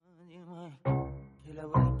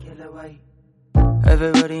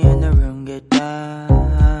Everybody in the room get down.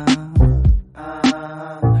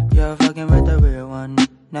 You're fucking with the real one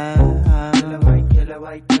now.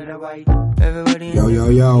 Everybody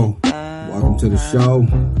Yo. Welcome to the show.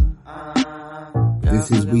 This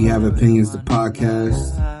is We Have Opinions, the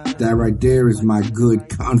podcast. That right there is my good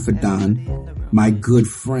confidant, my good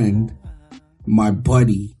friend, my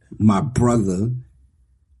buddy, my brother,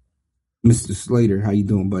 Mr. Slater. How you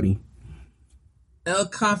doing, buddy? El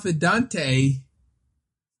Confidante,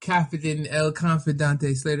 Confident El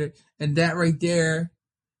Confidante Slater, and that right there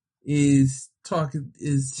is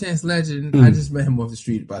Chance Legend. I just met him off the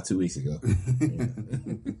street about 2 weeks ago.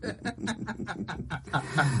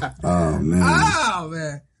 Oh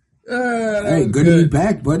man! Hey, good to be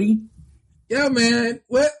back, buddy. Yo, man,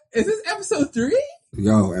 what is this? Episode 3?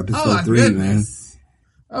 Yo, episode 3, goodness.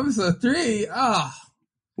 Man. Episode 3. Oh.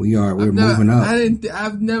 We're moving up.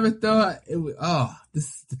 I've never thought it would. Oh, this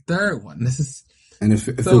is the third one. And it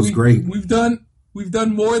feels great. We've done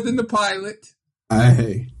more than the pilot.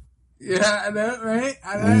 Hey. Yeah, I know, right?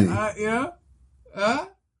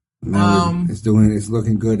 Man, it's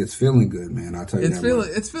looking good. It's feeling good, man. I'll tell you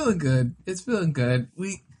that. It's feeling good. It's feeling good.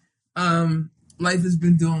 Life has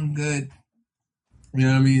been doing good. You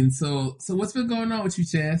know what I mean? So what's been going on with you,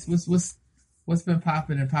 Chance? What's been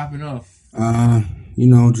popping and popping off?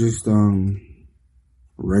 Just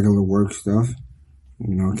regular work stuff.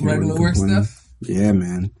 Regular work stuff? Yeah,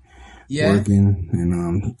 man. Yeah. Working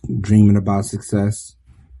and dreaming about success.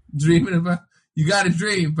 You gotta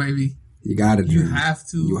dream, baby. You gotta dream. You have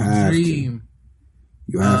to dream.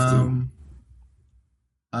 You have to.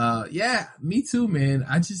 Yeah, me too, man.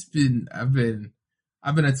 I've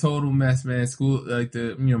been a total mess, man. School,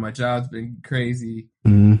 my job's been crazy.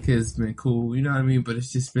 Mm-hmm. Kids been cool, you know what I mean? But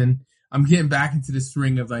it's just been, I'm getting back into the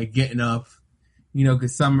swing of getting up,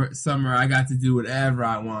 cause summer I got to do whatever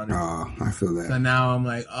I wanted. Oh, I feel that. So now I'm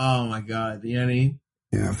like, oh my God, you know what I mean?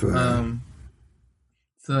 Yeah, I feel that.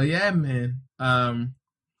 So yeah, man.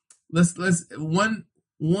 Let's one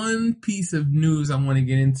piece of news I want to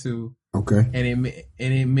get into. Okay. And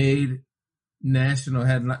it made national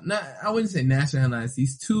headlines. I wouldn't say national headlines.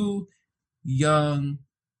 These two young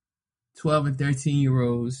 12 and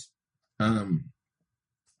 13-year-olds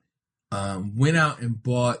went out and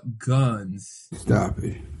bought guns. Stop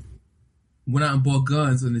it. Went out and bought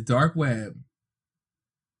guns on the dark web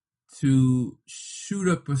to shoot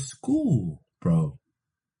up a school, bro.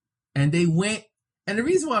 And they went, and the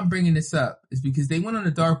reason why I'm bringing this up is because they went on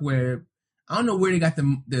the dark web. I don't know where they got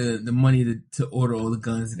the money to order all the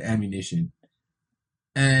guns and ammunition.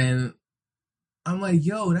 And I'm like,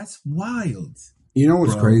 yo, that's wild. You know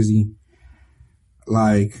what's crazy?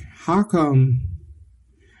 How come?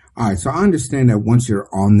 All right, so I understand that once you're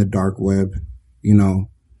on the dark web, you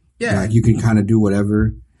can kind of do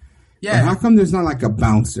whatever. Yeah. But how come there's not a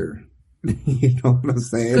bouncer? You know what I'm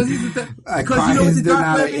saying? Because you know what the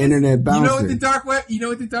dark web is? Internet bouncer. You know what the dark web? You know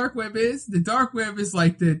what the dark web is? The dark web is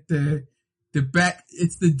like the back.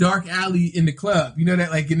 It's the dark alley in the club. You know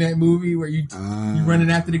that, in that movie where you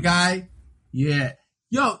running after the guy. Yeah,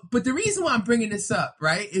 yo. But the reason why I'm bringing this up,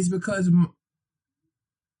 right, is because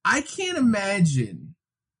I can't imagine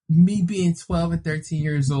me being 12 and 13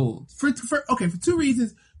 years old for 2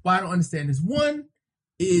 reasons why I don't understand this.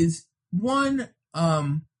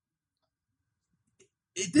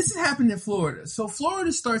 This is happening in Florida. So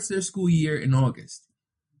Florida starts their school year in August.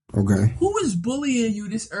 Okay. Who is bullying you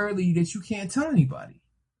this early that you can't tell anybody?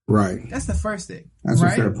 Right. That's the first thing. That's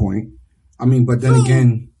right? a fair point. I mean, but then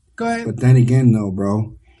again, go ahead. But then again, though,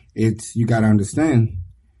 bro, you got to understand,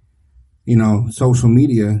 social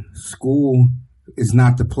media, school is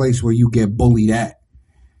not the place where you get bullied at.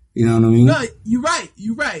 You know what I mean? No, you're right.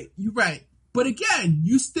 But again,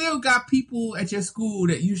 you still got people at your school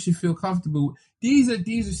that you should feel comfortable with. These are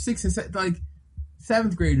 6th and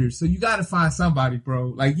 7th graders. So you got to find somebody,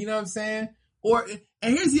 bro. You know what I'm saying? And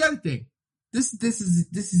here's the other thing. This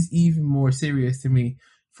is even more serious to me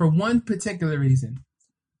for one particular reason.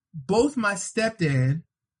 Both my stepdad,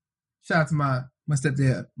 shout out to my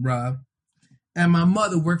stepdad, Rob, and my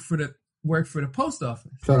mother work for the post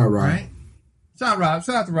office. Shout out, Rob. Right? Shout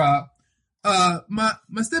out to Rob. My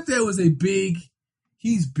stepdad was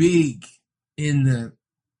he's big in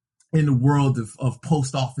the world of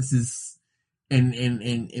post offices and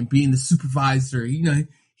being the supervisor.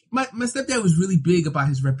 My stepdad was really big about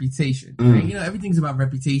his reputation. Right? Everything's about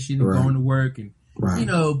reputation and going to work and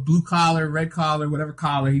blue collar, red collar, whatever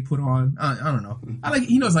collar he put on. I don't know.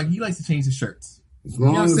 He likes to change his shirts. As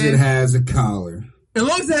long as it has a collar. As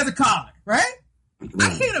long as it has a collar, right?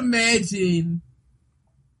 I can't imagine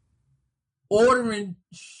ordering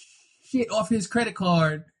shit off his credit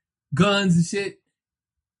card guns and shit.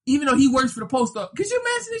 Even though he works for the post office. Could you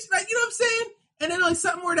imagine this? Like, you know what I'm saying? And then like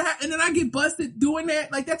something were to happen, and then I get busted doing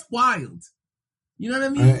that. Like, that's wild. You know what I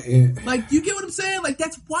mean? Like, you get what I'm saying? Like,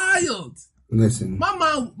 that's wild. Listen. My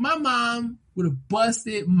mom would have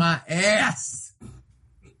busted my ass.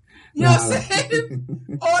 You know what I'm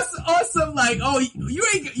saying? Awesome, like, oh, you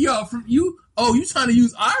ain't, you trying to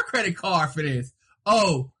use our credit card for this.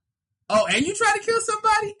 Oh, and you try to kill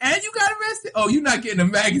somebody? And you got arrested? Oh, you're not getting a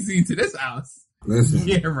magazine to this house. Listen.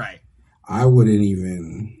 Yeah, right. I wouldn't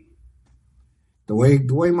even, the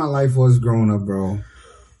way my life was growing up, bro,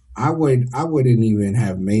 I wouldn't even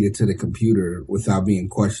have made it to the computer without being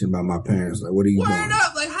questioned by my parents. Like, what are you doing? Word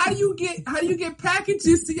up! Like, how do you get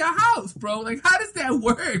packages to your house, bro? Like, how does that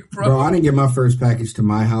work, bro? Bro, I didn't get my first package to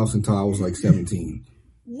my house until I was like 17.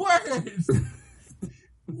 Word.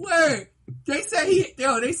 They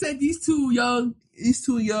said these two young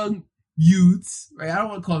youths, right? I don't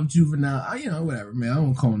want to call them juvenile. Whatever, man. I don't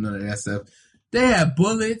want to call them none of that stuff. They had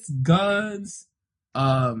bullets, guns,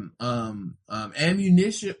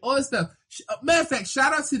 ammunition, all that stuff. Matter of fact,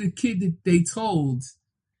 shout out to the kid that they told,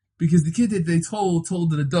 because the kid that they told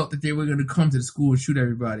an adult that they were going to come to the school and shoot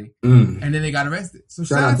everybody, and then they got arrested. So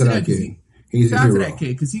shout out to that kid. He's a hero. Shout out to that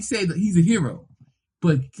kid, because he said that he's a hero.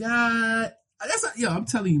 But God, I'm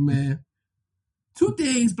telling you, man. 2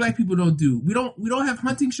 things black people don't do. We don't have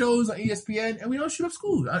hunting shows on ESPN, and we don't shoot up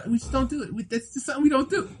schools. We just don't do it. That's just something we don't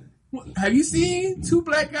do. Have you seen 2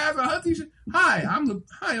 black guys on hunting show? Hi, I'm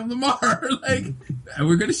Lamar. Like, and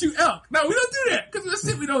we're gonna shoot elk. No, we don't do that, because that's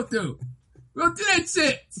shit we don't do. We don't do that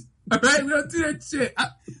shit. All right, we don't do that shit.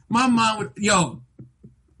 My mom would,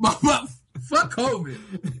 fuck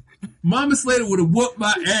COVID. Mama Slater would have whooped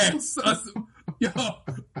my ass.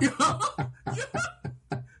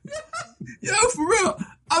 Yo, for real.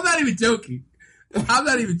 I'm not even joking. I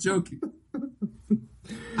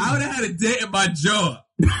would have had a dent in my jaw.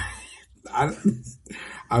 I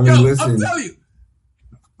mean, listen. I'm telling you.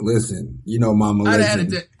 Listen, Mama I'd Legend. have had a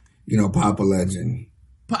dent. Papa Legend.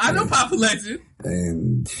 I know Papa Legend.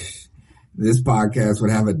 And this podcast would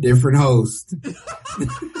have a different host. And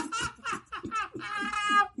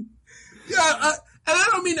I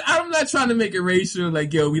don't mean, I'm not trying to make it racial,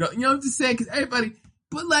 like, we don't, I'm just saying, because everybody,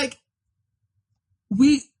 but like,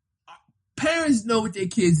 parents know what their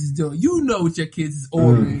kids is doing. You know what your kids is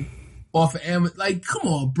ordering off of Amazon. Like, come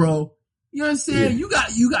on, bro. You know what I'm saying?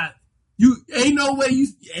 Yeah. You ain't no way you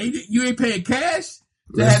ain't paying cash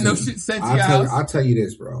to have no shit sent to your house. I'll tell you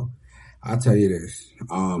this, bro.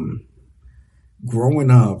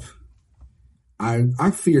 Growing up,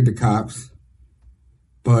 I feared the cops,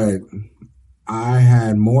 but I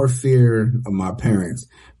had more fear of my parents,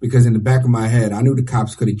 because in the back of my head, I knew the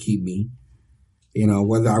cops couldn't keep me.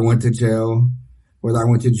 Whether I went to jail, whether I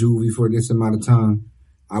went to juvie for this amount of time,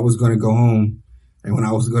 I was going to go home. And when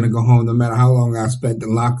I was going to go home, no matter how long I spent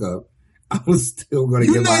in lockup, I was still going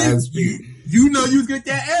to get my ass beat. You was get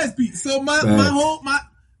that ass beat. So my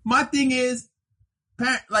thing is,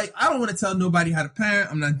 like, I don't want to tell nobody how to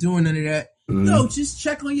parent. I'm not doing none of that. Mm-hmm. No, just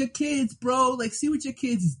check on your kids, bro. Like, see what your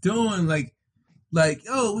kids is doing. Like,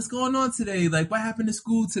 what's going on today? Like, what happened to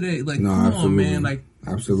school today? Like, come on, man. Like,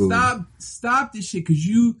 absolutely. Stop this shit, because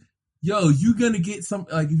you gonna get some,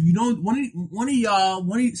 like, if you don't,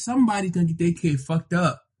 somebody's gonna get their kid fucked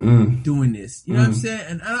up doing this. You know what I'm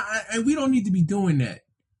saying? And we don't need to be doing that.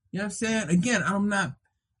 You know what I'm saying? Again, I'm not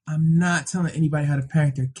telling anybody how to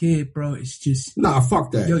parent their kid, bro. It's just, nah,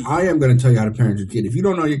 fuck that. I am gonna tell you how to parent your kid. If you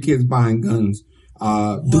don't know your kid's buying guns,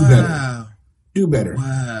 do better. Do better.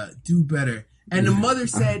 Wow, do better. And the mother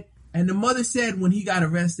said when he got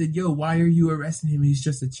arrested, why are you arresting him? He's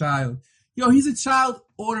just a child. He's a child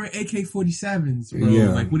ordering AK-47s, bro.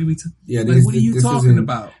 Yeah. Like, what are we what are you talking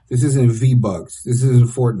about? This isn't V-Bucks. This isn't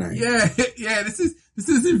Fortnite. Yeah, this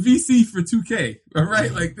isn't VC for 2K. All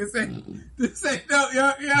right? Like, this ain't, no, you know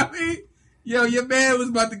what I mean? Your man was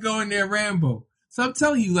about to go in there Rambo. So I'm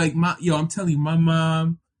telling you, like, my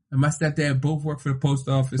mom and my stepdad both work for the post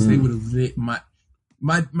office. They would have lit my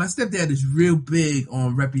stepdad is real big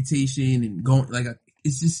on reputation and going, like,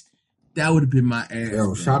 it's just, that would have been my ass.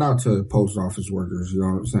 Yo, shout out to post office workers, you know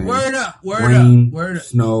what I'm saying? Word up. Word up.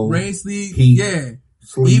 Snow. Rain, sleet, heat, yeah.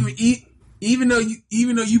 Sleep. Even though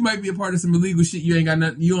you might be a part of some illegal shit you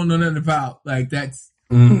don't know nothing about. Like, that's,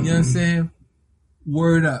 you know what I'm saying?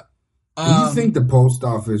 Word up. Do you think the post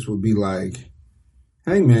office would be like,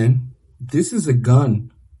 hey man, this is a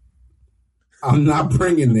gun. I'm not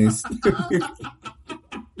bringing this.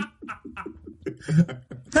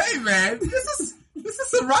 Hey man, this is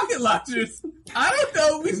some rocket launchers. I don't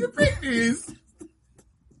know. We should bring these.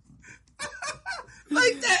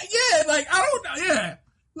 Like that, yeah. Like, I don't know, yeah.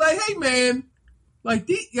 Like, hey hey man, like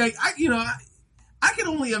I can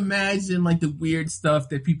only imagine like the weird stuff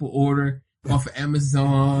that people order off of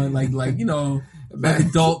Amazon, like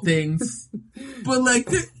adult things. But like,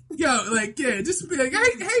 just be like,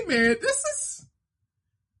 hey man,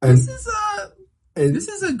 this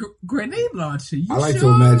is a grenade launcher. I like to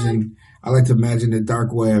imagine the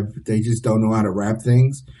dark web. They just don't know how to wrap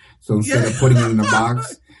things, so instead of putting it in a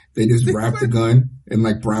box, they just wrap the gun in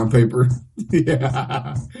like brown paper.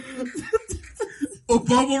 Yeah. Or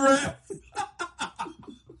bubble wrap.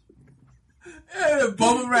 Yeah,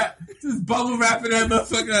 bubble wrap. Just bubble wrapping that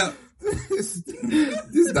motherfucker up. This is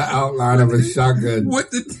the outline of a shotgun. With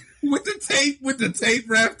the tape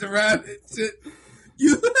wrapped around it. Shit.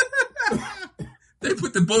 They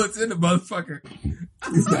put the bullets in the motherfucker.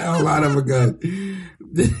 It's the outline of a gun.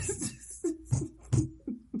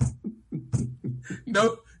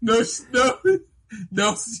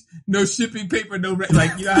 No shipping paper,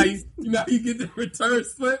 like you know how you get the return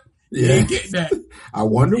slip? Yeah. You ain't getting that. I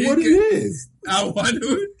wonder what it is. I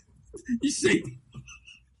wonder. You shake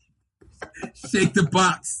the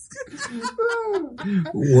box.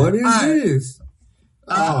 What is this?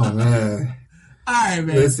 Oh man. All right,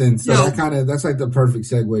 man. Listen, so that's like the perfect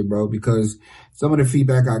segue, bro, because some of the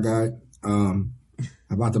feedback I got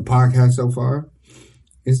about the podcast so far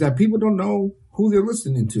is that people don't know who they're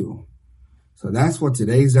listening to. So that's what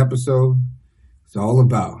today's episode is all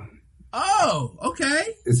about. Oh,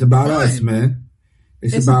 okay. It's about us, man.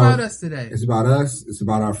 It's about us today. It's about us. It's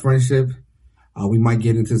about our friendship. We might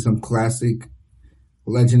get into some classic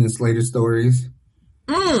Legend and Slater stories.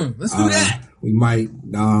 Let's do that. We might,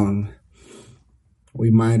 we're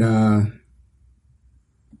gonna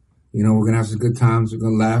have some good times. We're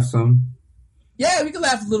gonna laugh some. Yeah, we can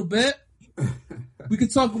laugh a little bit. We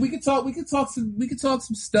could talk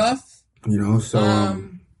some stuff.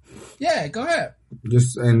 Yeah, go ahead.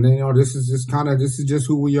 This is just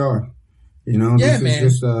who we are. This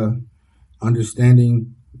is just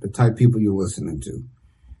understanding the type of people you're listening to.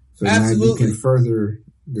 So Absolutely. Now you can further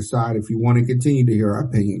decide if you want to continue to hear our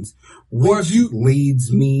opinions. Which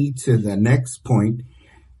leads me to the next point.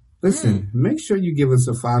 Listen, make sure you give us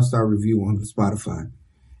a 5-star review on Spotify.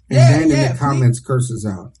 And then in the comments, curse us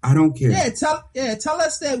out. I don't care. Tell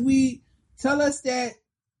us that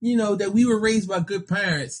that we were raised by good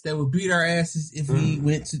parents that would beat our asses if we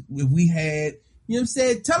had, you know what I'm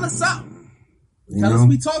saying? Tell us something. Tell us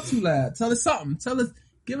we talk too loud. Tell us something.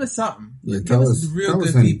 Give us something. Yeah, give us real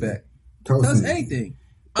good feedback. Tell us anything.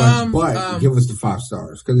 But give us the 5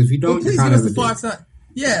 stars. Because if you don't, please you're kind give us of the 5 stars.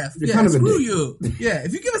 Yeah, kind of screw you. Yeah,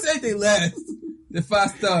 if you give us anything less than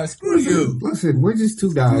 5 stars, screw you. Listen, we're just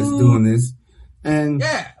two guys doing this. And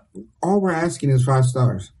all we're asking is 5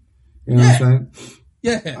 stars. You know what I'm saying?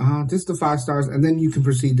 Yeah. Just the 5 stars, and then you can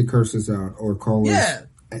proceed to curse us out or call us.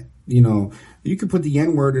 You can put the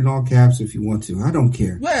N-word in all caps if you want to. I don't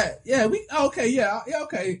care. Okay,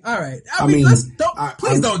 okay, all right. Please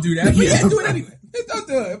don't do that. But do it anyway. Don't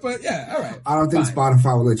do it. But all right. I don't think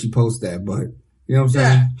Spotify will let you post that, but you know what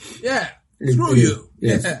I'm saying? Yeah. Screw you.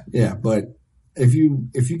 Yes. Yeah. But if you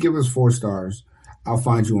give us 4 stars, I'll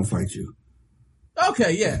find you and fight you.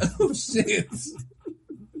 Okay. Yeah. Oh shit.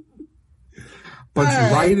 But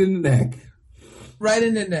right in the neck. Right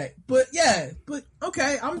in the neck. But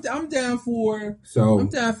okay, I'm down for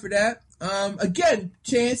that. Again,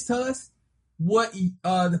 Chance, tell us what the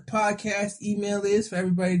podcast email is for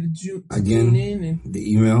everybody to tune in.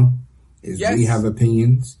 The email is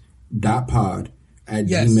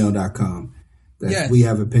wehaveopinions.pod@gmail.com. That's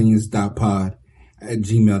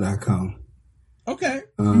wehaveopinions.pod@gmail.com. Okay.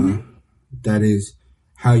 That is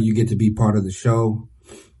how you get to be part of the show.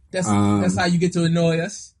 That's how you get to annoy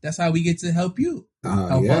us. That's how we get to help you.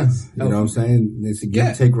 Help us. You know what I'm saying? It's a give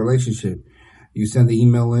and take relationship. You send the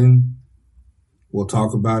email in, we'll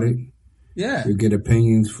talk about it. Yeah. You'll get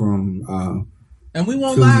opinions from and we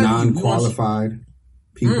won't 2 lie non-qualified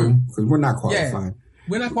people, because we're not qualified.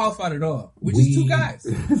 We're not qualified at all. We're just 2 guys.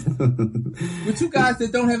 We're 2 guys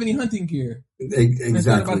that don't have any hunting gear.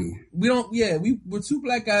 Exactly. We're 2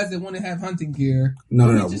 black guys that want to have hunting gear.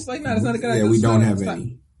 No. Just like, no, that's not a good idea. Yeah, we don't have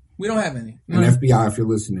any. We don't have any. And FBI, if you're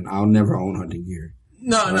listening, I'll never own hunting gear.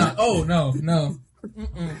 No. Oh, no.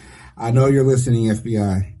 I know you're listening,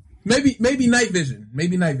 FBI. Maybe night vision.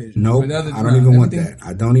 Nope. I don't even want that.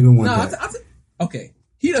 I don't even want that. Okay.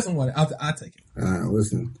 He doesn't want it. I'll take it.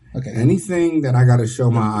 Listen. Okay. Anything that I got to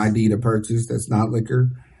show my ID to purchase that's not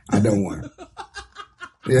liquor, I don't want it.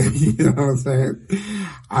 Yeah, you know what I'm saying?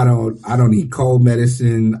 I don't need cold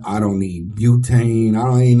medicine. I don't need butane. I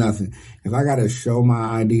don't need nothing. If I got to show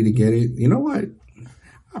my ID to get it, you know what?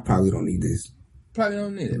 I probably don't need this. Probably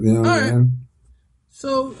don't need it. You know what I'm saying?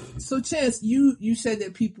 So Chance, you said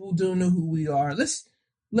that people don't know who we are. Let's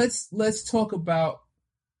talk about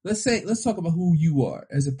who you are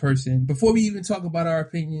as a person before we even talk about our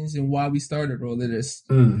opinions and why we started all of this.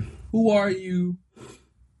 Who are you?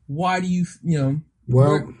 Why do you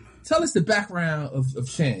Well, tell us the background of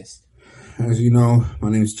Chance. As you know, my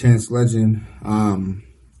name is Chance Legend.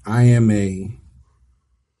 I am a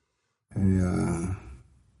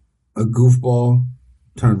goofball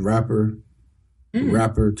turned rapper,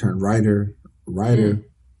 rapper turned writer,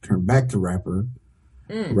 turned back to rapper,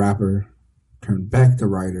 rapper turned back to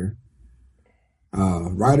writer,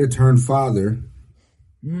 writer turned father,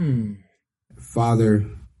 father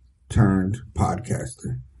turned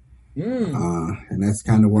podcaster. And that's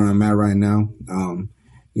kind of where I'm at right now.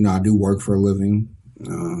 I do work for a living.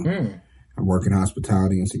 I work in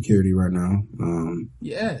hospitality and security right now.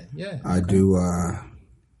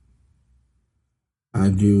 I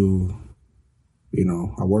do,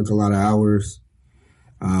 I work a lot of hours.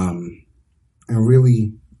 And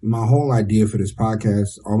really, my whole idea for this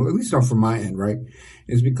podcast, or at least from my end, right,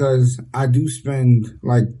 is because I do spend,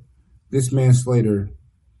 like, this man Slater,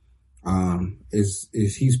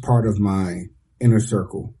 he's part of my inner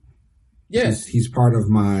circle. Yes. He's part of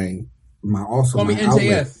my also call my me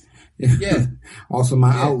outlet. NJF. Yeah. Also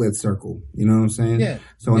my outlet circle. You know what I'm saying? Yeah.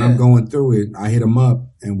 So when I'm going through it, I hit him up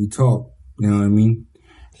and we talk. You know what I mean?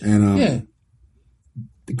 And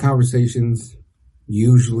the conversations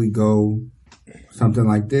usually go something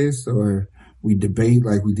like this, or we debate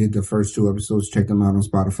like we did the first 2 episodes. Check them out on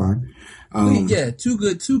Spotify. Two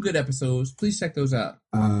good episodes. Please check those out.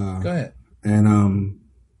 Go ahead. And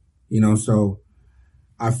so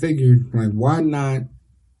I figured, like, why not,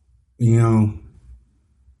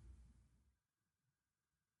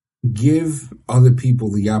 give other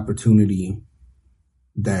people the opportunity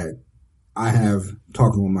that I have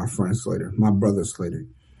talking with my friend Slater, my brother Slater.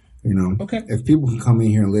 Okay. If people can come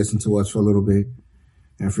in here and listen to us for a little bit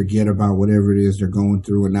and forget about whatever it is they're going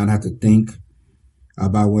through and not have to think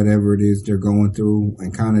about whatever it is they're going through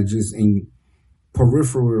and kind of just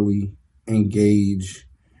peripherally engage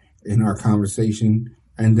in our conversation,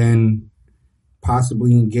 and then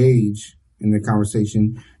possibly engage in the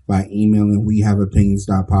conversation by emailing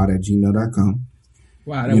wehaveopinions.pod@gmail.com.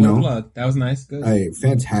 Wow, that was a plug. That was nice. Good. Hey,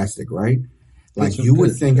 fantastic, right? Like, you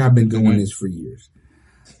would think I've been doing this for years.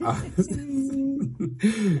 But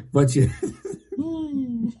but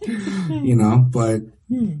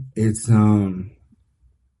it's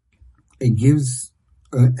it gives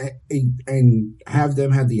and have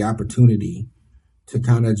them have the opportunity to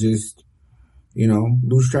kind of just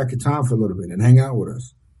lose track of time for a little bit and hang out with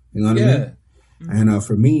us. You know what I mean? And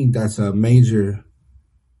for me, that's a major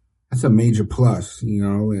plus.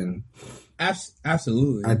 And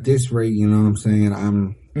absolutely at this rate, you know what I'm saying?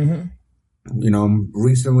 I'm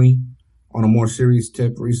recently, on a more serious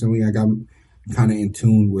tip, I got kind of in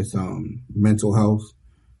tune with mental health,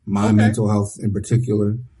 my mental health in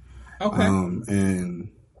particular. Okay. And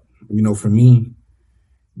for me,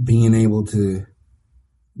 being able to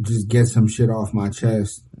just get some shit off my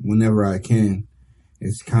chest whenever I can,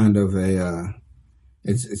 it's kind of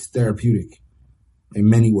it's therapeutic in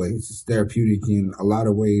many ways. It's therapeutic in a lot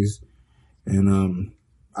of ways. And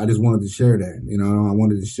I just wanted to share that. I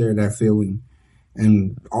wanted to share that feeling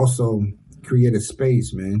and also create a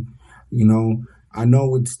space, man. I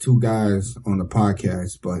know it's 2 guys on the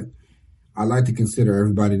podcast, but I like to consider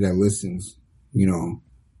everybody that listens,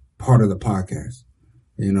 part of the podcast.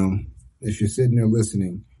 If you're sitting there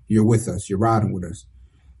listening, you're with us, you're riding with us.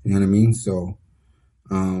 You know what I mean? So,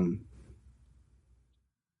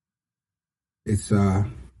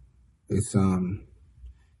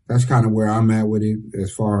 that's kind of where I'm at with it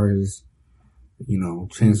as far as,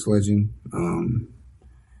 Chance Legend.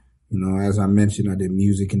 As I mentioned, I did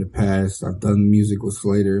music in the past. I've done music with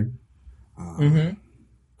Slater. I've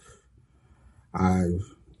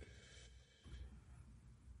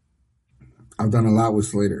done a lot with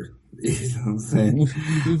Slater. You know what I'm saying?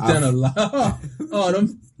 We've done a lot.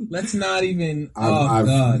 Let's not even. God.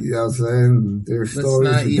 You know what I'm saying? There's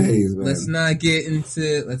stories for days, man. Let's not get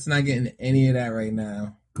into any of that right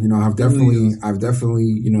now. I've definitely,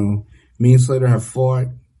 me and Slater have fought.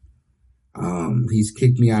 He's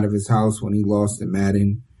kicked me out of his house when he lost in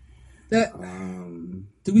Madden.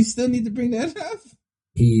 Do we still need to bring that up?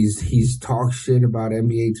 He's talked shit about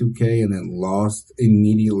NBA 2K and then lost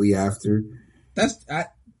immediately after.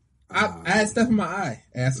 I had stuff in my eye,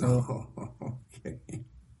 asshole. Okay.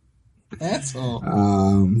 Asshole.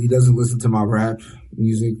 He doesn't listen to my rap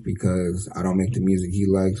music because I don't make the music he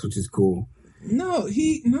likes, which is cool. No,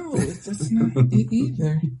 that's not it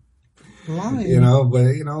either. Lying. You know, but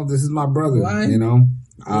this is my brother. Lying. You know,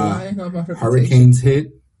 Lying about hurricanes hit,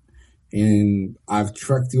 and I've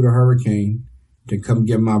trekked through the hurricane to come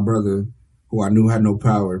get my brother, who I knew had no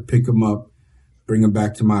power, pick him up, bring him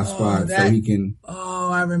back to my spot so he can.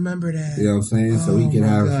 Oh, I remember that. You know what I'm saying? So he can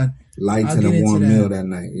have lights and a warm meal that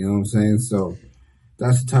night. You know what I'm saying? So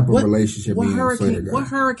that's the type of relationship me and Slater got.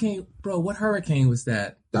 What hurricane was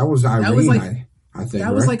that? That was Irene, I think.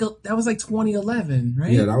 That was like 2011,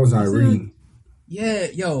 right? Yeah, that was Irene. Yeah,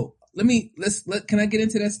 yo, can I get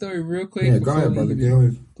into that story real quick? Yeah, go ahead, brother. Go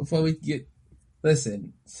ahead. Before we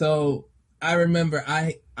listen. So I remember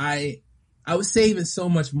I was saving so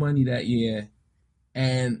much money that year,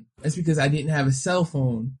 and that's because I didn't have a cell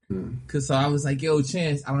phone. So I was like, yo,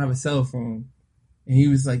 Chance, I don't have a cell phone. And he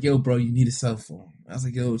was like, yo, bro, you need a cell phone. I was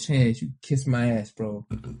like, yo, Chance, you kiss my ass, bro.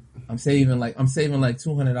 I'm saving like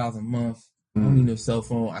 $200 a month. I don't need no cell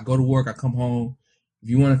phone. I go to work, I come home. If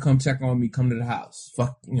you want to come check on me, come to the house.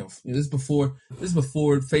 Fuck, this is before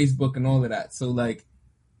Facebook and all of that. So like,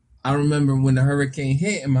 I remember when the hurricane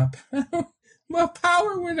hit and my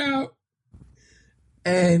power went out.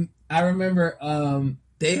 And I remember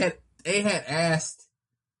they had asked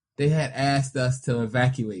us to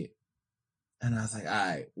evacuate. And I was like, all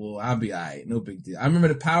right, well, I'll be all right. No big deal. I remember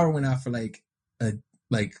the power went out for like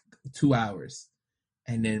 2 hours.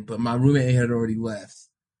 But my roommate had already left.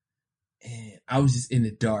 And I was just in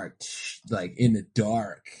the dark, like in the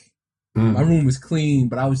dark. My room was clean,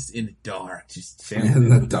 but I was just in the dark, just chilling. In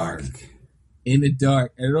the dark. In the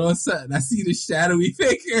dark. And all of a sudden, I see this shadowy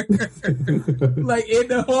figure, like in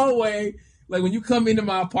the hallway. Like when you come into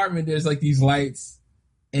my apartment, there's like these lights.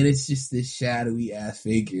 And it's just this shadowy ass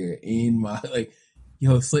figure in my, like,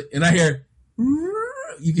 and I hear,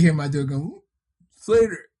 you can hear my door go,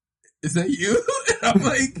 Slater, is that you? And I'm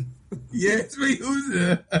like, yeah, it's me. Who's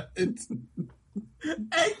that?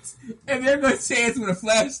 And there goes Chance with a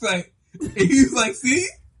flashlight. And he's like, see?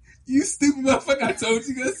 You stupid motherfucker, I told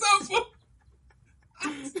you to get a cell phone.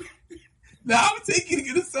 Now I'm taking to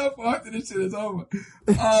get a cell phone after this shit is over.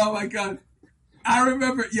 Oh my God. I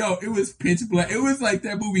remember, it was pitch black. It was like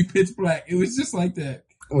that movie Pitch Black. It was just like that.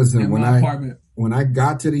 Listen, when I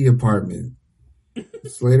got to the apartment,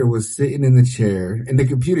 Slater was sitting in the chair, in the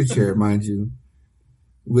computer chair, mind you,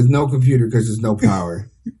 with no computer because there's no power.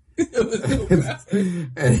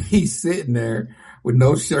 And he's sitting there with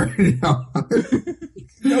no shirt on,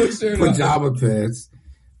 pajama pants,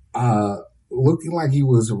 looking like he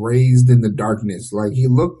was raised in the darkness. Like he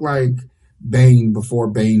looked like Bane before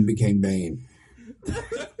Bane became Bane.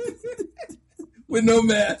 With no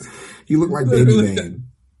mask. He looked like Baby Bane.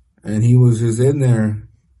 And he was just in there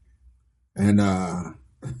and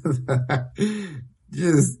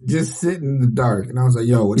just sitting in the dark. And I was like,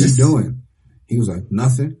 yo, what are you doing? He was like,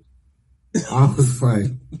 nothing. I was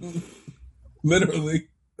like, literally.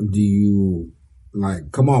 Do you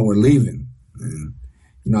come on, we're leaving. And,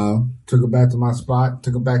 took her back to my spot,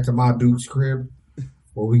 took her back to my dude's crib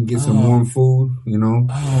where we can get some warm food,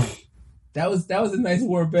 Oh. That was a nice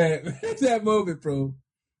warm bed at that moment, bro.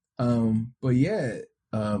 But yeah,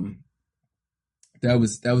 that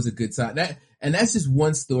was a good time. That's just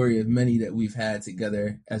one story of many that we've had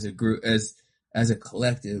together as a group, as a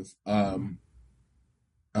collective. I'm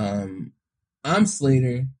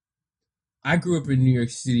Slater. I grew up in New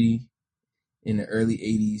York City in the early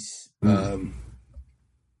 80s.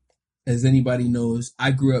 As anybody knows,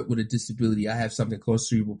 I grew up with a disability. I have something called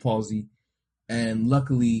cerebral palsy, and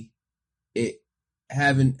luckily,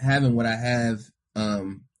 having what I have, a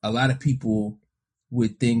lot of people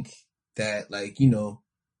would think that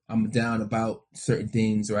I'm down about certain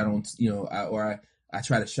things, or I don't, I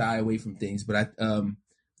try to shy away from things. But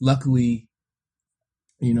luckily,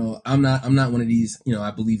 I'm not one of these,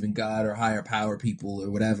 I believe in God or higher power people or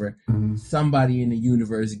whatever. Mm-hmm. Somebody in the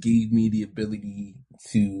universe gave me the ability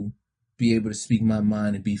to be able to speak my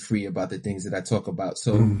mind and be free about the things that I talk about.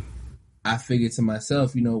 So I figured to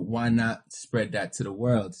myself, why not spread that to the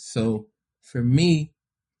world? So for me,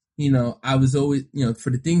 I was always,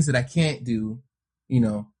 for the things that I can't do,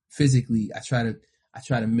 physically, I try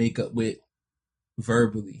to make up with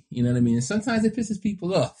verbally, you know what I mean? And sometimes it pisses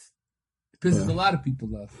people off. It pisses a lot of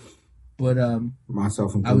people off. But,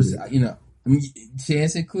 myself included. I was,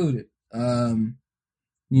 Chance included.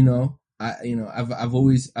 I've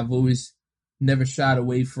always never shied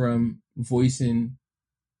away from voicing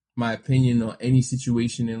my opinion on any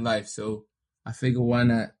situation in life. So I figure why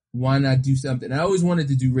not do something? I always wanted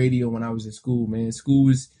to do radio when I was in school, man. School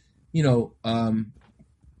was,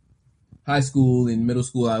 high school and middle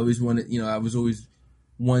school. I always wanted, I was always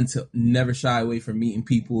one to never shy away from meeting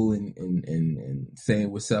people and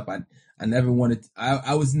saying what's up. I I never wanted.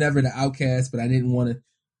 I was never the outcast, but I didn't want to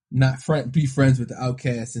not be friends with the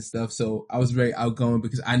outcasts and stuff. So I was very outgoing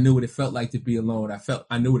because I knew what it felt like to be alone.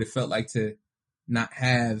 I knew what it felt like to not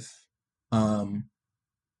have the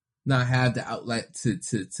outlet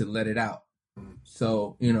to let it out.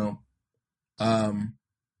 So,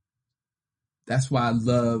 that's why I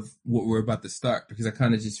love what we're about to start, because I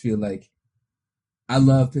kind of just feel like I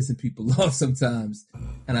love pissing people off sometimes,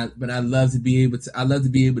 but I love to be able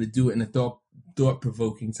to do it in a thought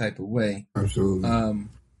provoking type of way. Absolutely.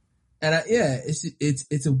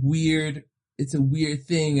 It's a weird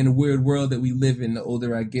thing in a weird world that we live in. The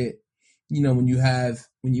older I get, when you have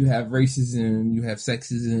racism, you have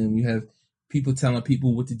sexism, you have people telling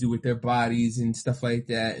people what to do with their bodies and stuff like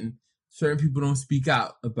that, and certain people don't speak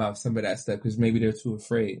out about some of that stuff because maybe they're too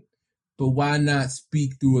afraid. But why not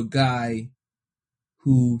speak through a guy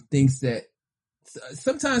who thinks that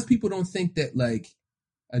sometimes people don't think that like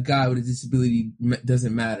a guy with a disability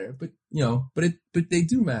doesn't matter, but they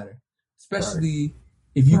do matter, especially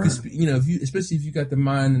if you can speak, especially if you got the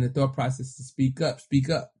mind and the thought process to speak up.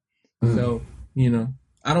 So,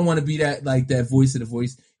 I don't want to be that voice of the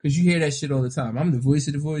voice, because you hear that shit all the time. I'm the voice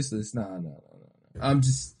of the voiceless. No.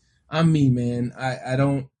 I'm me, man.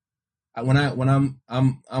 I'm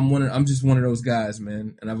just one of those guys,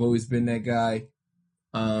 man. And I've always been that guy.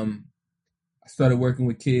 I started working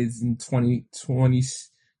with kids in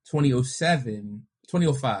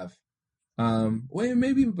 2005. Well,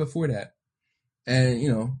 maybe even before that.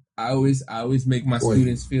 And, I always make my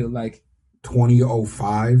students feel like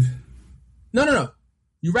 2005? No.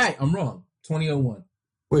 You're right. I'm wrong. 2001.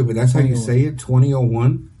 Wait, but that's how you say it?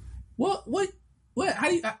 2001? What? How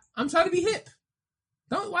do you, I'm trying to be hip.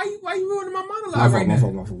 Why you ruining my monologue right now?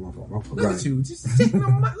 My fault. Look at you. Just taking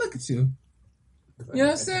my look at you. You know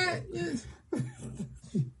what I'm saying?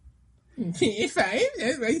 It's fine.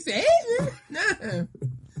 That's what you said. Nah. You know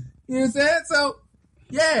what I'm saying? So,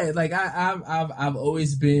 yeah, like I've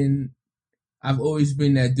always been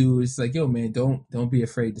that dude. It's like, yo, man, don't be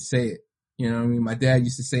afraid to say it. You know what I mean? My dad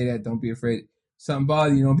used to say that. Don't be afraid. Something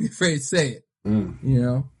bothers you, don't be afraid to say it.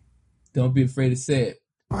 Don't be afraid to say it.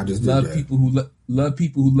 I just love people who love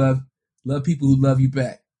people who love people who love you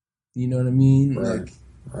back. You know what I mean? Right.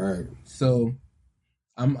 Right. So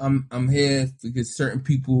I'm here because certain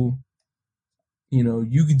people,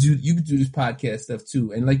 you could do this podcast stuff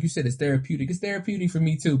too. And like you said, it's therapeutic. It's therapeutic for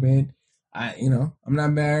me too, man. I'm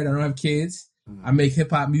not married. I don't have kids. I make hip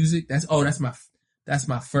hop music. That's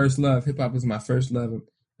my first love. Hip hop is my first love.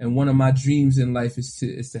 And one of my dreams in life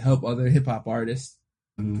is to help other hip hop artists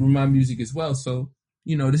through my music as well. So,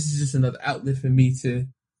 this is just another outlet for me to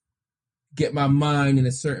get my mind in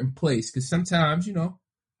a certain place. Cause sometimes,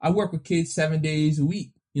 I work with kids 7 days a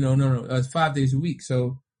week, 5 days a week.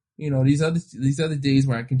 So, these other days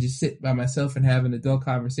where I can just sit by myself and have an adult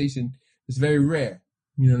conversation is very rare.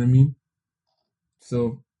 You know what I mean?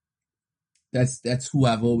 So that's who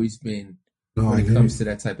I've always been when it comes to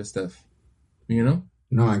that type of stuff.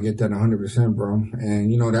 No, I get that 100%, bro.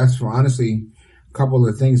 And, that's honestly a couple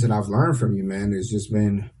of things that I've learned from you, man. It's just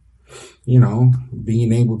been,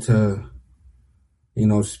 being able to,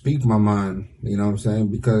 speak my mind, you know what I'm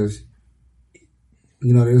saying? Because,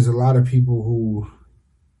 there's a lot of people who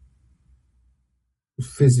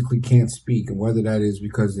physically can't speak, and whether that is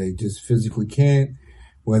because they just physically can't,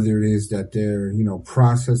 whether it is that they're,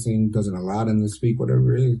 processing doesn't allow them to speak,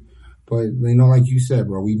 whatever it is. But, like you said,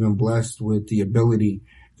 bro, we've been blessed with the ability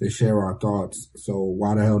to share our thoughts. So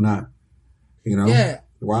why the hell not? Yeah.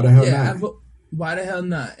 Why the hell not? Why the hell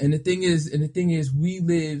not? And the thing is, we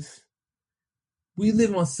live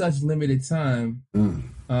on such limited time.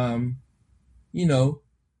 One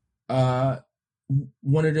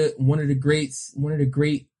of the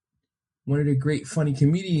great funny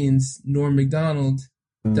comedians, Norm Macdonald,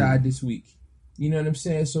 died this week. You know what I'm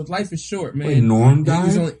saying? So life is short, man. Wait, Norm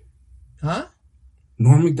died? Huh?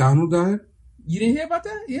 Norm Macdonald died? You didn't hear about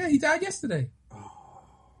that? Yeah, he died yesterday. Oh.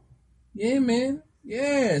 Yeah, man.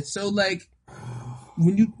 Yeah. So like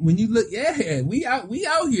when you look, yeah, we out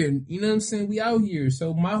here. You know what I'm saying? We out here.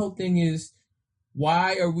 So my whole thing is,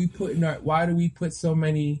 why do we put so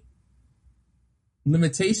many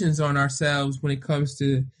limitations on ourselves when it comes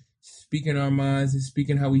to speaking our minds and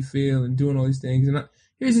speaking how we feel and doing all these things? And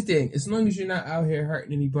here's the thing: as long as you're not out here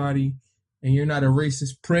hurting anybody and you're not a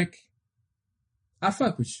racist prick, I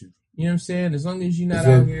fuck with you. You know what I'm saying? As long as you're not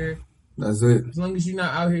out here. That's it. As long as you're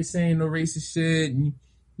not out here saying no racist shit, and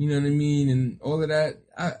you know what I mean, and all of that,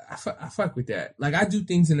 I fuck with that. Like, I do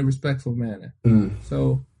things in a respectful manner.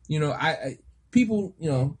 So, I people,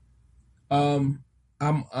 I'm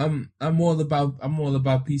all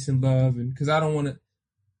about peace and love, and because I don't want to.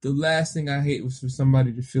 the last thing I hate was for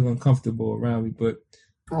somebody to feel uncomfortable around me. But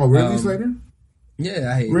oh, really, Slater?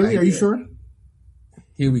 Yeah, I hate. Really? Are you sure?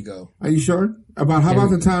 Here we go. Are you sure? How about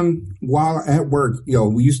the time while at work? Yo,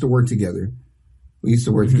 we used to work together. We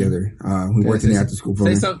worked in the after school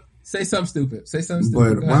program. Say something stupid. Say something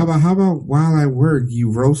stupid. But how about while at work,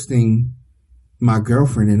 you roasting my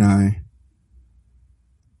girlfriend and I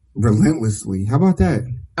relentlessly? How about that?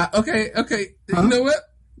 Okay. Huh?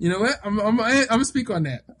 You know what? I'm gonna speak on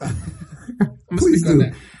that. Please do.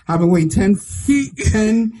 That. I've been waiting 10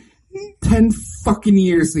 fucking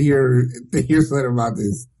years to hear something about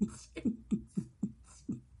this.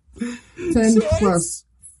 10 plus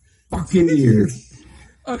fucking years.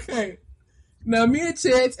 Okay. Now, me and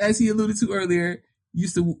Chance, as he alluded to earlier,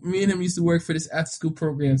 me and him used to work for this after school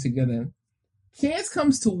program together. Chance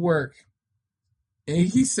comes to work and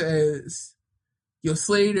he says, yo,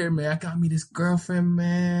 Slater, man, I got me this girlfriend,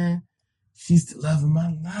 man. She's the love of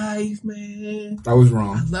my life, man. I was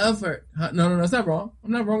wrong. I love her. No, that's not wrong.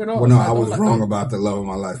 I'm not wrong at all. Well, no, I was wrong about the love of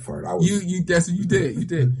my life part. That's what you did. You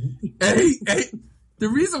did. Hey, the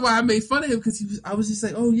reason why I made fun of him because I was just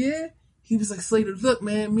like, oh yeah. He was like, Slater, look,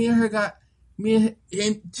 man,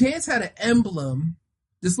 and Chance had an emblem,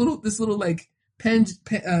 this little like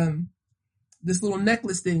this little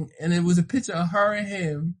necklace thing, and it was a picture of her and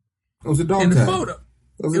him. It was a dog in tag. The photo.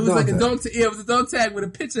 It was like a dog tag. Yeah, it was a dog tag with a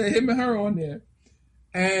picture of him and her on there.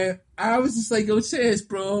 And I was just like, yo, Chance,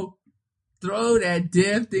 bro, throw that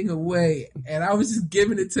damn thing away. And I was just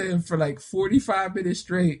giving it to him for like 45 minutes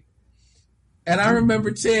straight. And I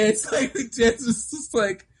remember Chance was just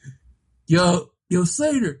like, Yo,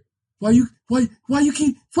 Slater, why you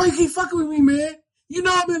keep fucking with me, man? You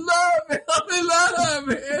know I'm in love, man.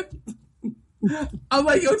 I'm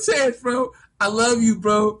like, yo, Chance, bro, I love you,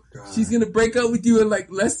 bro. God. She's gonna break up with you in like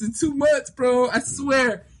less than 2 months, bro. I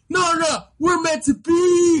swear. No, we're meant to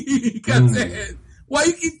be. Goddamn. Why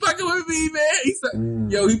you keep fucking with me, man? He's like,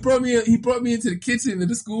 yo, he brought me into the kitchen of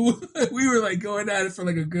the school. We were like going at it for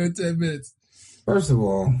like a good 10 minutes. First of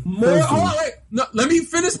all, wait. No, let me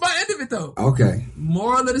finish my end of it though. Okay.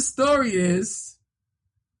 Moral of the story is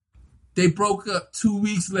they broke up 2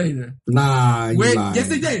 weeks later. Nah, you lied. Yes,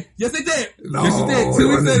 they did. No, yes, they did.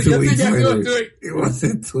 2 weeks later. It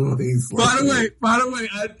wasn't 2 weeks later. By the way,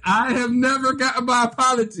 I have never gotten my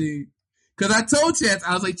apology because I told Chance,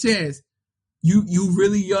 I was like, Chance, you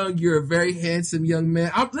really young. You're a very handsome young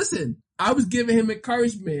man. I was giving him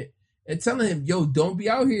encouragement and telling him, yo, don't be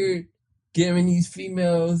out here giving these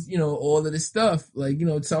females, all of this stuff, like,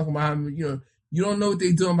 talking about how, you don't know what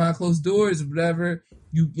they doing behind closed doors or whatever.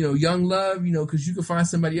 Young love, because you can find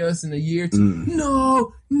somebody else in a year or two.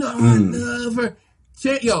 No, I love her.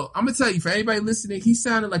 Yo, I'm gonna tell you, for anybody listening, he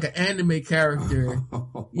sounded like an anime character.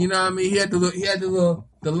 You know what I mean? He had the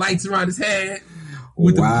lights around his head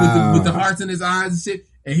with the hearts in his eyes and shit,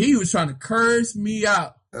 and he was trying to curse me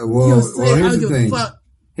out. Here's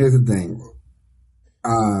the thing.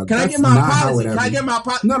 Can I get my apology? No. Can I get my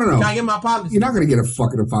apology? You're not going to get a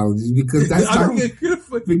fucking apology because that's not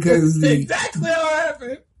because exactly how it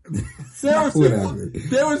happened.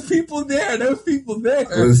 There was people there.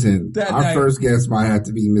 Listen, our first guest might have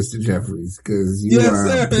to be Mr. Jeffries because you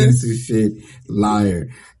are a piece of shit liar.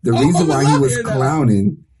 The reason why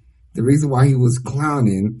he was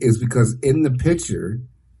clowning is because in the picture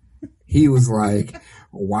he was like,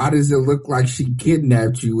 why does it look like she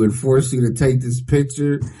kidnapped you and forced you to take this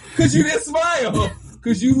picture? Because you didn't smile.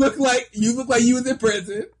 Because you look like you was in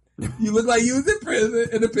prison. You look like you was in prison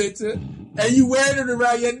in the picture, and you wearing it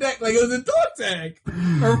around your neck like it was a dog tag.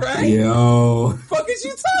 All right, yo, fuck is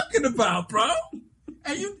you talking about, bro?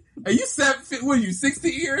 And you 60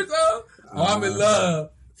 years old? Oh, I'm in love.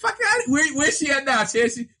 Fuck out. Where's she at now?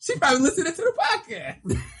 She probably listening to the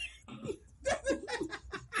podcast.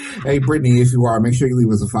 Hey, Brittany, if you are, make sure you leave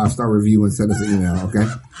us a 5-star review and send us an email, okay?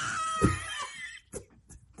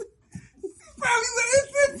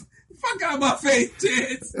 Fuck out my face,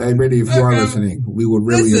 Chance. Hey, Brittany, if you are listening, we would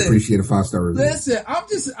really appreciate a 5-star review. Listen, I'm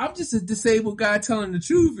just a disabled guy telling the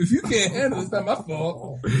truth. If you can't handle it, it's not my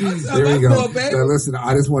fault. There we go. Now, listen,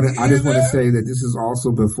 I just want to say that this is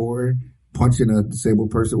also before punching a disabled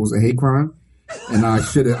person was a hate crime, and I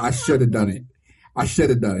should have done it. I should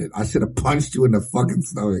have punched you in the fucking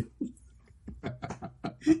stomach.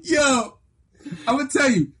 Yo, I'm gonna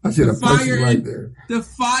tell you. I should have punched you right there. The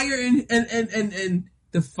fire and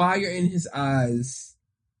the fire in his eyes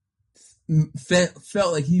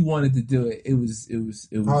felt like he wanted to do it. It was.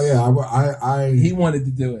 Oh yeah, he wanted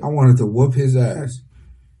to do it. I wanted to whoop his ass.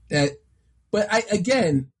 But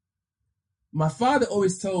my father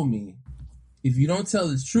always told me, if you don't tell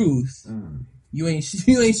the truth, you ain't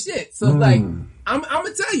shit. So like, I'm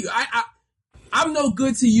gonna tell you, I'm no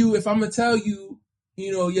good to you if I'm gonna tell you,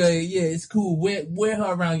 you know, yeah, it's cool. Wear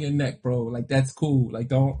her around your neck, bro. Like that's cool. Like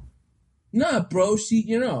nah, bro. She,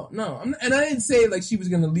 you know, no. And I didn't say like she was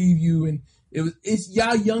gonna leave you, and it's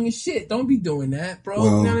y'all young as shit. Don't be doing that, bro.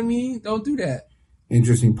 Well, you know what I mean? Don't do that.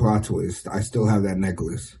 Interesting plot twist. I still have that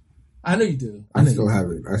necklace. I know you do. I still have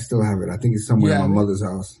it. I think it's somewhere in my mother's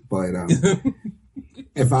house. But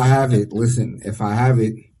if I have it,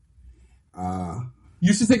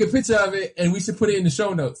 you should take a picture of it, and we should put it in the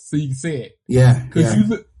show notes so you can see it. Yeah, because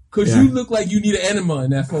you look like you need an enema in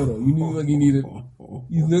that photo. You look like you need a.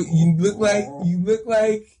 You look like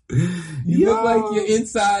your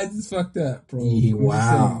insides is fucked up, bro.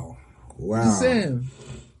 Wow. Just saying.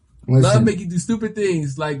 Listen, love make you do stupid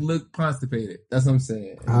things like look constipated. That's what I'm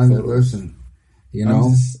saying. Listen, you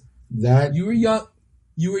know that you were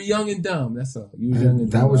young and dumb. That's all. You were young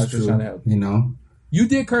and dumb. That was true. Trying to help you. You know, you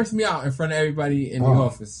did curse me out in front of everybody in the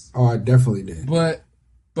office. Oh, I definitely did. But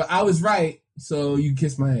I was right, so you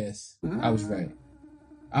kiss my ass. I was right.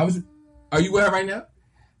 Are you with her right now?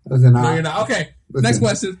 Listen, no, you're not. Okay. Next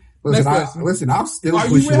question. Listen, I'll still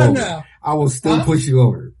push you over. Now? I will still push you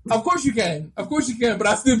over. Of course you can, but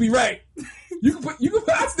I'll still be right.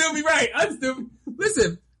 I'll still be right.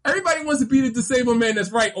 Listen, everybody wants to be the disabled man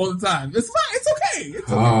that's right all the time. It's fine. It's okay.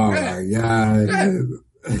 It's okay. Oh my God.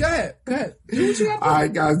 Go ahead. Do what you got to do. All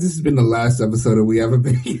right, guys, this has been the last episode of We Have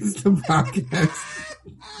Opinions, the podcast.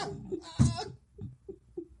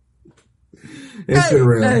 It's been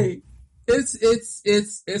real. Hey,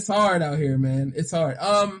 it's hard out here, man. It's hard.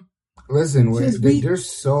 Listen,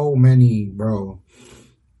 there's so many, bro.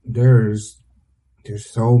 There's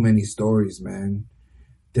so many stories, man.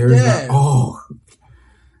 When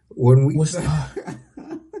we go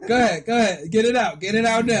ahead, get it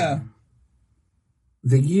out now.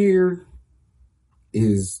 The year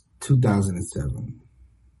is 2007,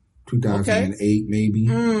 2008, maybe,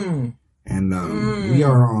 and we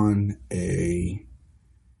are on a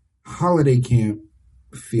holiday camp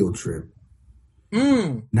field trip.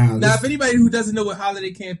 Now, if anybody who doesn't know what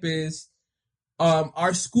holiday camp is,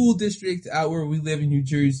 our school district out where we live in New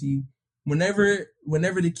Jersey, whenever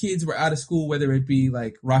the kids were out of school, whether it be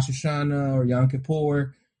like Rosh Hashanah or Yom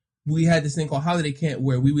Kippur, we had this thing called holiday camp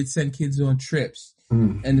where we would send kids on trips,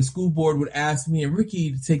 and the school board would ask me and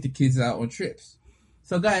Ricky to take the kids out on trips.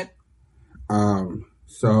 So go ahead.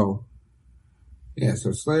 So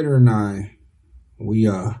Slater and I,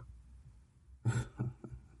 we're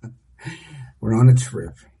on a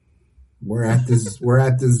trip. We're at the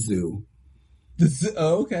zoo.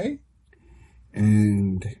 Okay.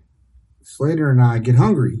 And Slater and I get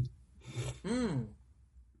hungry.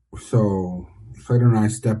 So Slater and I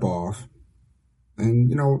step off, and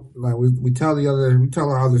you know, like we tell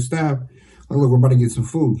our other staff, like, look, we're about to get some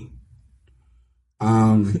food.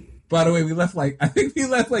 By the way, I think we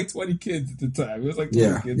left like 20 kids at the time. It was like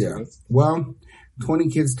 20 kids. Yeah. Well, 20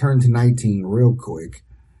 kids turned to 19 real quick.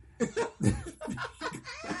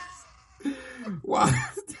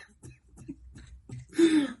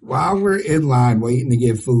 While we're in line waiting to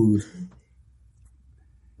get food,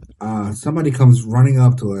 somebody comes running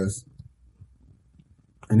up to us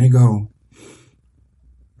and they go,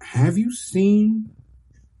 "Have you seen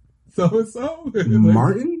so-and-so?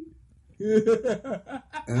 Martin?"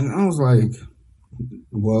 And I was like,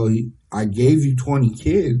 "Well, I gave you 20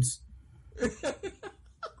 kids.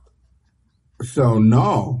 So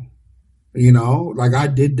no, you know, like I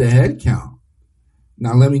did the head count.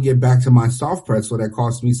 Now let me get back to my soft pretzel that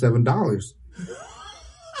cost me $7.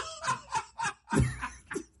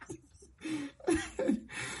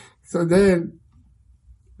 So then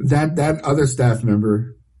that other staff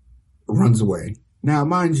member runs away. Now,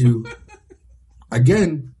 mind you,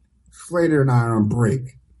 again, Slater and I are on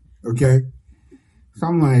break. Okay? So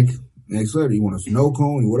I'm like, "Hey, Slater, you want a snow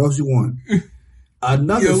cone? What else you want?"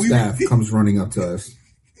 Another staff comes running up to us.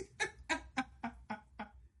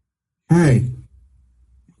 "Hey,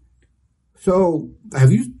 so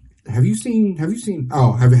have you seen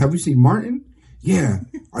Martin? Yeah.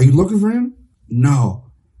 Are you looking for him? No."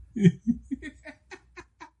 They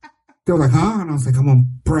were like, "Huh?" And I was like, "I'm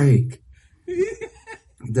on break."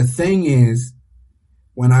 The thing is,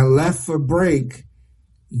 when I left for break,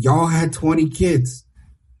 y'all had 20 kids.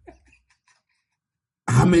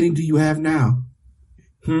 How many do you have now?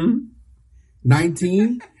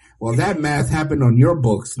 19? Well, that math happened on your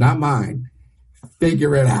books, not mine.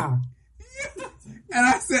 Figure it out. And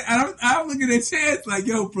I said, I'm looking at Chance like,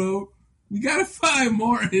 "Yo, bro, we gotta find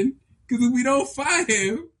Martin, because if we don't find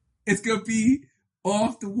him, it's gonna be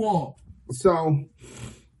off the wall." So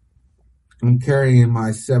I'm carrying my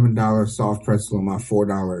 $7 soft pretzel and my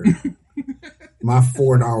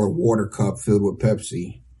 $4 water cup filled with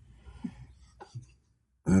Pepsi.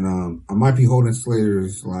 And I might be holding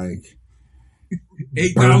Slater's like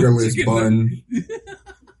 $8 burgerless chicken bun.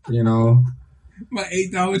 You know? My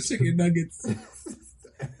 $8 chicken nuggets.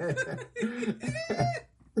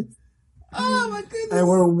 Oh my goodness. And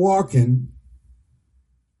we're walking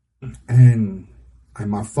and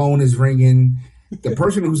my phone is ringing. The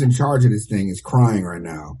person who's in charge of this thing is crying right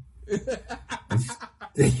now.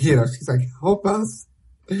 You know, she's like, help us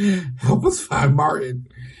find Martin.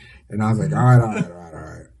 And I was like, all right.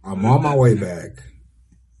 I'm on my way back.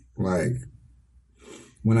 Like,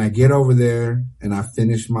 when I get over there and I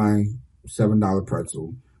finish my $7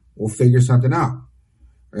 pretzel, we'll figure something out.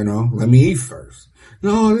 You know, let me eat first.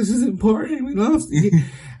 No, this is important. We love to eat.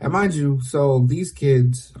 And mind you, so these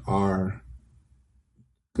kids are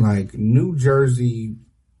like New Jersey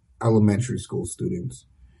elementary school students.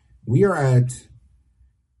 We are at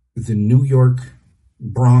the New York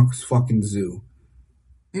Bronx fucking zoo.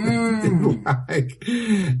 Like,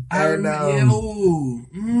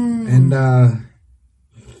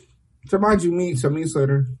 so mind you, me and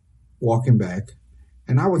Slater walking back,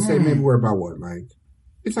 and I would say maybe we're about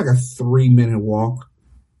it's like a 3-minute walk.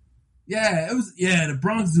 Yeah, it was. Yeah, the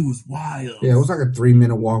Bronx Zoo was wild. Yeah, it was like a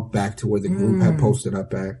 3-minute walk back to where the group had posted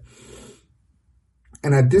up at.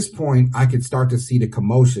 And at this point, I could start to see the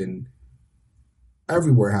commotion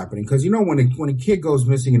everywhere happening. Because, you know, when a kid goes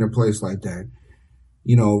missing in a place like that,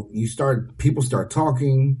 you know, people start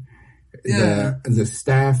talking. Yeah. The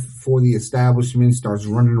staff for the establishment starts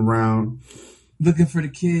running around looking for the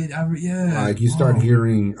kid. Like you start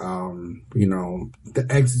hearing, you know, the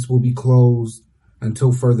exits will be closed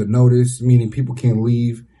until further notice, meaning people can't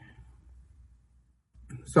leave.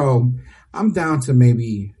 So I'm down to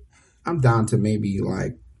maybe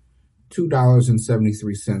like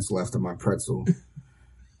 $2.73 left of my pretzel.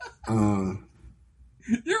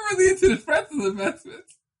 You're really into the pretzel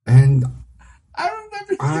investments. And I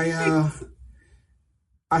remember.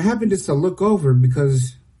 I happened just to look over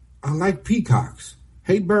because I like peacocks.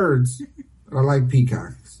 Hate birds, but I like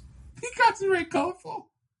peacocks. Peacocks are very colorful.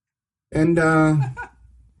 And well,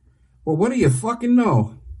 what do you fucking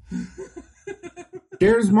know?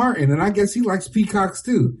 There's Martin, and I guess he likes peacocks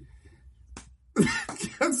too.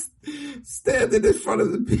 Just standing in front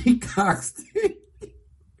of the peacocks.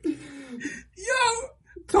 Yo,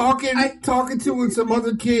 talking to some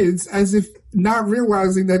other kids as if not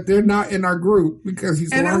realizing that they're not in our group because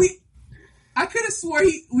he's. And I could have swore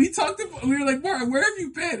we talked about. We were like, Martin, where have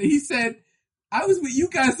you been? And he said, I was with you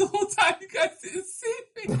guys the whole time. You guys didn't see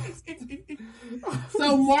me.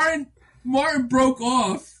 So Martin broke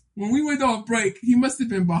off when we went on break. He must have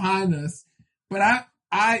been behind us, but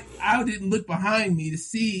I didn't look behind me to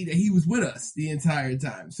see that he was with us the entire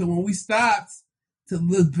time. So when we stopped to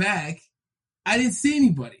look back, I didn't see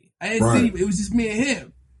anybody. See anybody. It was just me and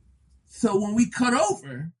him. So when we cut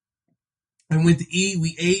over and went to eat,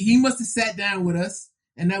 we ate. He must have sat down with us,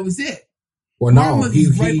 and that was it. Well, no,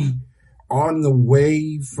 he on the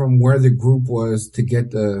way from where the group was to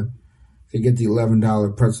get the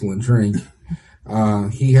 $11 pretzel and drink.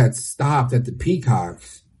 He had stopped at the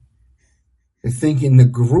Peacocks, thinking the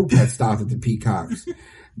group had stopped at the Peacocks.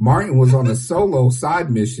 Martin was on a solo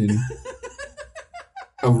side mission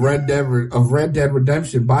of Red Dead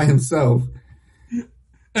Redemption by himself.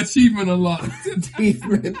 Achievement unlocked.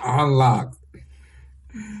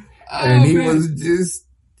 And he was just,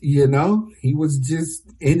 he was just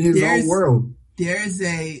in his own world. There is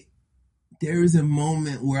a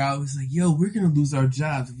moment where I was like, yo, we're going to lose our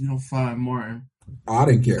jobs if we don't find Martin. I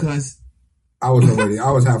didn't care. Because I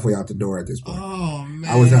was halfway out the door at this point. Oh, man.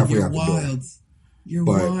 I was halfway out the door. You're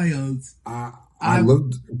wild. I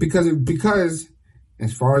looked, because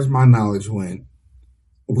as far as my knowledge went,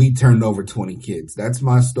 we turned over 20 kids. That's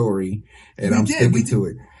my story, and I'm sticking to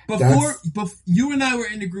it. Before you and I were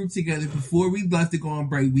in the group together, before we left to go on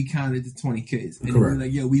break, we counted the 20 kids. And we were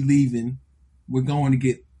like, yo, we leaving. We're going to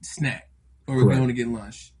get snack, or we're going to get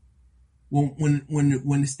lunch. When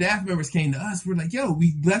the staff members came to us, we're like, yo,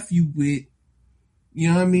 we left you with, you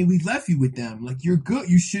know what I mean? We left you with them. Like, you're good.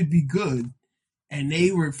 You should be good. And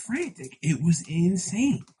they were frantic. It was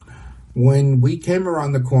insane. When we came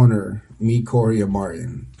around the corner, me, Corey, and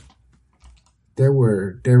Martin, there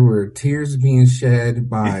were tears being shed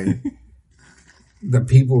by the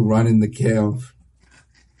people running the camp.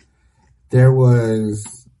 There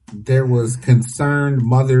was concerned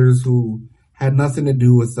mothers who had nothing to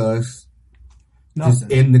do with us.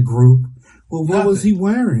 Just in the group. Well, what was he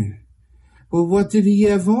wearing? Well, what did he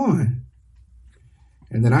have on?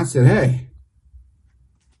 And then I said, hey,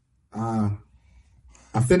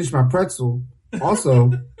 I finished my pretzel.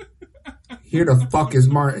 Also, here the fuck is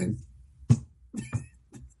Martin.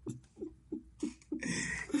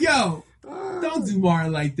 Yo, don't do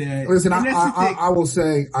Martin like that. Listen, I will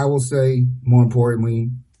say, more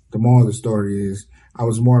importantly, the moral of the story is I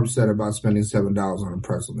was more upset about spending $7 on a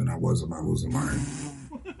pretzel than I was about losing Martin.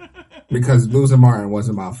 Because losing Martin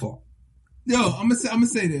wasn't my fault. Yo, I'm gonna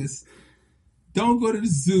say this. Don't go to the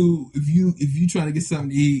zoo if you trying to get something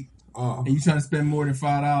to eat and you trying to spend more than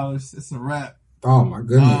 $5. It's a wrap. Oh my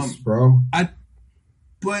goodness, bro.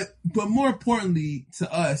 But more importantly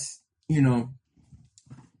to us, you know,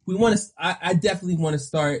 we want to. I definitely want to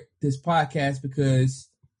start this podcast because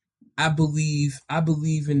I believe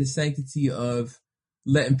in the sanctity of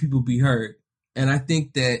letting people be heard, and I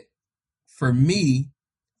think that for me,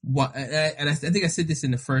 and I think I said this in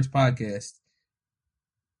the first podcast.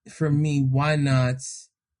 For me, why not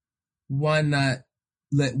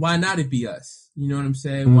it be us? You know what I'm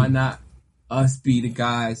saying? Mm. Why not us be the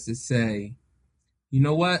guys that say, you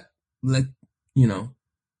know what?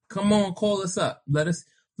 Come on, call us up. Let us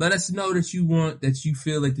know that you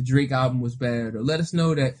feel like the Drake album was bad, or let us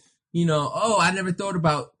know that, I never thought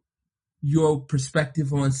about your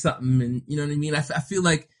perspective on something, and you know what I mean? I feel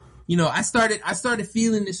like, I started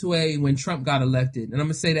feeling this way when Trump got elected, and I'm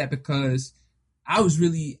gonna say that because I was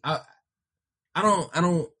really, I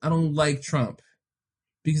don't like Trump,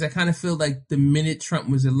 because I kind of feel like the minute Trump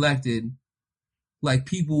was elected, like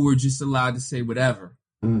people were just allowed to say whatever.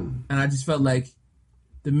 And I just felt like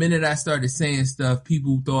the minute I started saying stuff,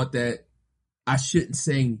 people thought that I shouldn't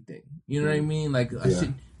say anything. You know what I mean? Like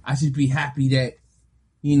I should be happy that,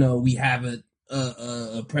 we have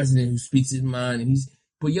a president who speaks his mind, and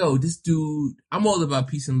but this dude, I'm all about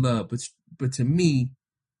peace and love, but to me,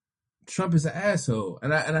 Trump is an asshole,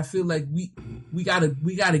 and I feel like we gotta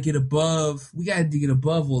get above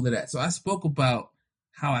all of that. So I spoke about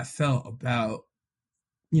how I felt about,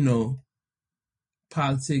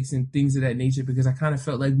 politics and things of that nature, because I kind of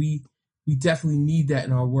felt like we definitely need that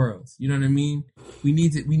in our world. You know what I mean? We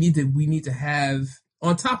need to have,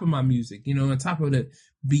 on top of my music, on top of the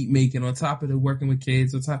beat making, on top of the working with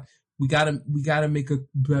kids, we gotta make a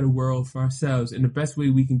better world for ourselves, and the best way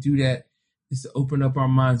we can do that is to open up our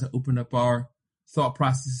minds and open up our thought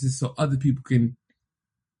processes so other people can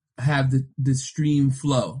have the stream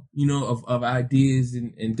flow, of ideas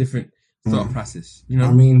and different thought process.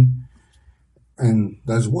 I mean, and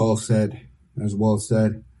that's well said. That's well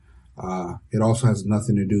said. It also has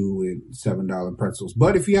nothing to do with $7 pretzels.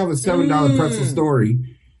 But if you have a $7 pretzel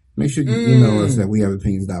story, make sure you email us at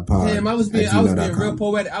wehaveopinions.pod. Damn, I was being real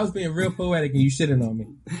poetic. I was being real poetic, and you shitting on me.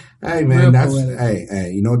 Hey man,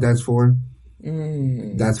 hey, you know what that's for?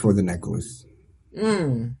 That's for the necklace.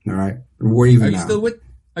 All right, we're even.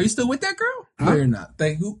 Are you still with that girl? Huh? No, you're not.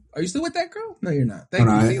 Are you still with that girl? No, you're not.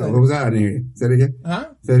 What was that? I didn't hear you. Say it again. Huh?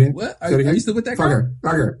 Say it again. What? Are you still with that girl?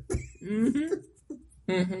 Fuck her.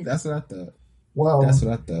 That's what I thought. Well, that's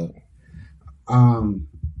what I thought.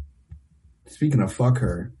 Speaking of fuck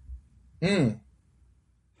her. You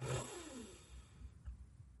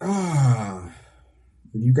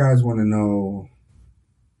guys want to know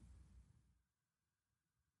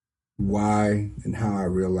why and how I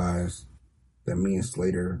realized that me and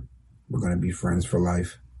Slater were going to be friends for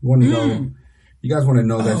life? You want to know? You guys want to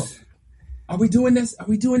know this? Are we doing this? Are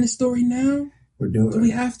we doing this story now? We're doing. Do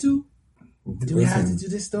we have to? Do we have to do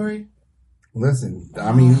this story? Listen,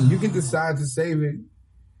 I mean, you can decide to save it.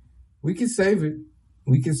 We can save it.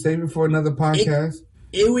 We can save it for another podcast.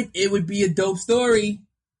 It would be a dope story.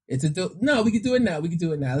 It's a dope. No, we can do it now.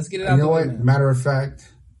 Let's get it out. You know what? Matter of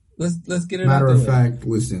fact. Let's get it out. Matter of fact,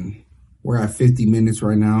 listen. We're at 50 minutes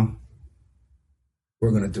right now.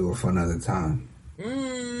 We're gonna do it for another time.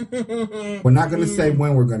 We're not gonna say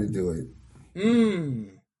when we're gonna do it.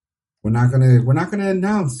 We're not gonna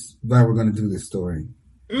announce that we're gonna do this story.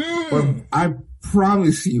 But I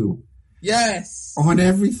promise you, yes, on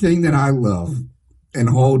everything that I love and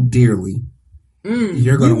hold dearly,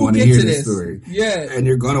 you're gonna want to hear this story. Yeah, and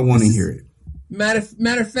you're gonna want to hear it. Matter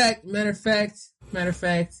of fact,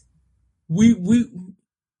 we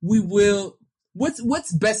will.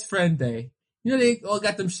 What's best friend day? They all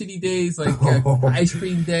got them shitty days like ice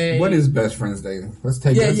cream day. What is best friend's day? Let's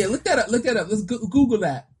take it. Yeah. Look that up. Let's Google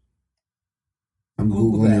that. I'm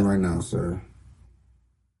Googling it right now, sir.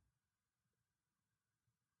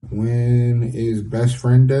 When is best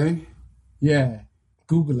friend day? Yeah,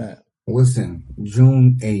 Google that. Listen,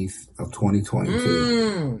 June 8th of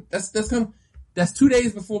 2022. That's 2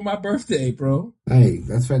 days before my birthday, bro. Hey,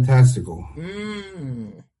 that's fantastical.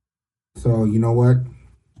 So, you know what?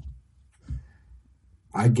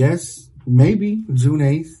 I guess maybe June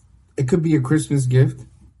 8th It could be a Christmas gift.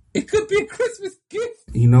 It could be a Christmas gift.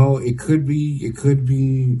 You know, it could be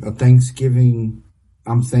a Thanksgiving,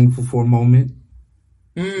 I'm thankful for a moment.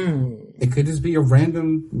 It could just be a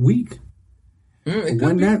random week.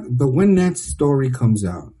 But when that story comes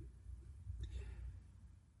out,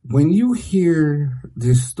 when you hear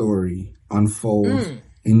this story unfold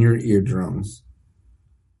in your eardrums,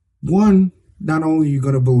 one, not only are you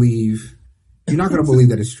going to believe, you're not going to believe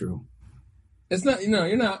that it's true. It's not,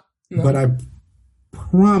 you're not. No. But I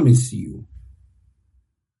promise you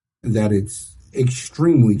that it's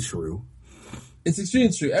extremely true. It's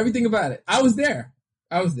extremely true. Everything about it. I was there.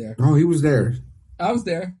 Oh, he was there. I was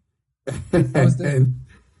there.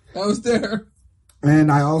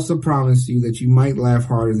 And I also promise you that you might laugh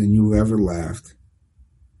harder than you've ever laughed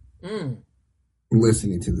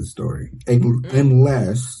listening to the story.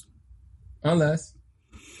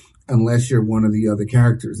 Unless you're one of the other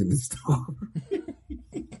characters in the story.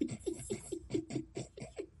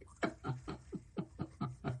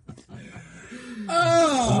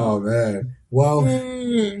 Oh man. Well,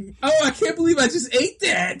 I can't believe I just ate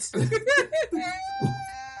that.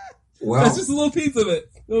 Well, that's just a little piece of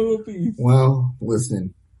it. A little piece. Well,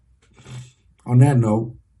 listen. On that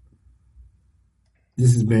note,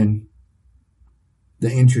 this has been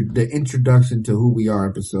the introduction to who we are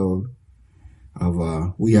episode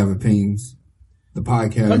of We Have Opinions, the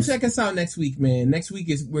podcast. Come check us out next week, man. Next week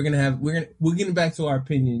is we're getting back to our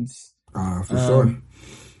opinions. For sure.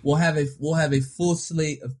 We'll have a full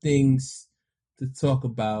slate of things to talk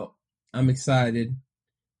about. I'm excited.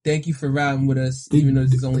 Thank you for riding with us, even though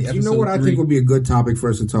this is only episode 3. You know what I think would be a good topic for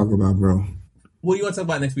us to talk about, bro? What do you want to talk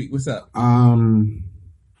about next week? What's up?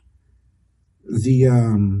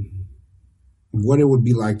 What it would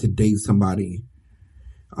be like to date somebody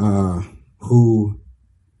who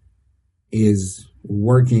is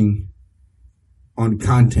working on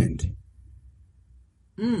content.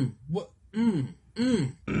 You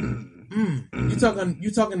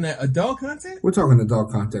talking that adult content? We're talking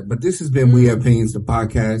adult content, but this has been We Have Opinions, the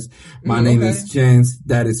podcast. My name is Chance.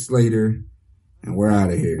 That is Slater, and we're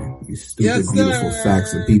out of here. You stupid, beautiful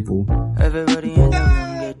facts of people. Everybody in the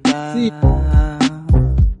room get down.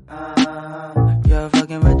 You're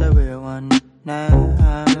fucking with the real one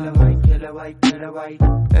now. Kill a white.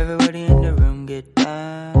 Everybody in the room get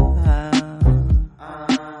down.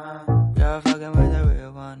 You're fucking with